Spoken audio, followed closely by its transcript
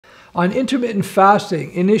On intermittent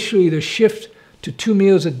fasting, initially the shift to 2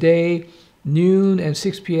 meals a day, noon and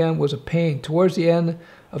 6 p.m. was a pain. Towards the end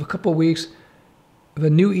of a couple of weeks, the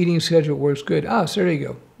new eating schedule works good. Ah, so there you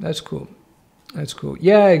go. That's cool. That's cool.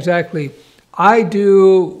 Yeah, exactly. I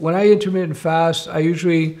do, when I intermittent fast, I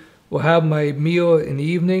usually will have my meal in the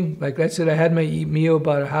evening. Like I said, I had my meal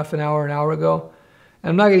about a half an hour ago.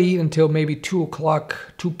 And I'm not going to eat until maybe 2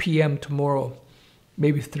 p.m. tomorrow.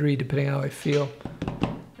 Maybe 3, depending on how I feel.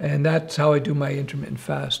 And that's how I do my intermittent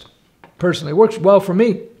fast. Personally, it works well for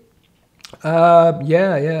me.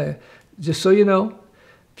 Yeah. Just so you know,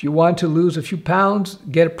 if you want to lose a few pounds,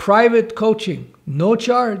 get a private coaching. No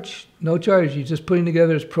charge. No charge. He's just putting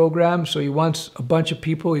together his program. So he wants a bunch of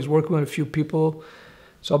people. He's working with a few people.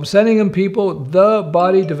 So I'm sending him people,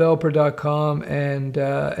 thebodydeveloper.com. And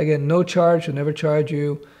again, no charge. He'll never charge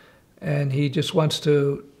you. And he just wants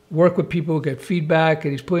to work with people, get feedback,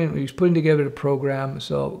 and he's putting together the program.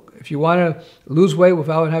 So if you want to lose weight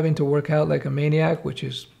without having to work out like a maniac, which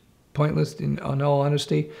is pointless in all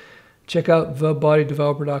honesty, check out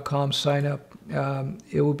thebodydeveloper.com, sign up.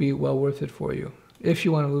 It will be well worth it for you if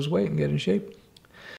you want to lose weight and get in shape.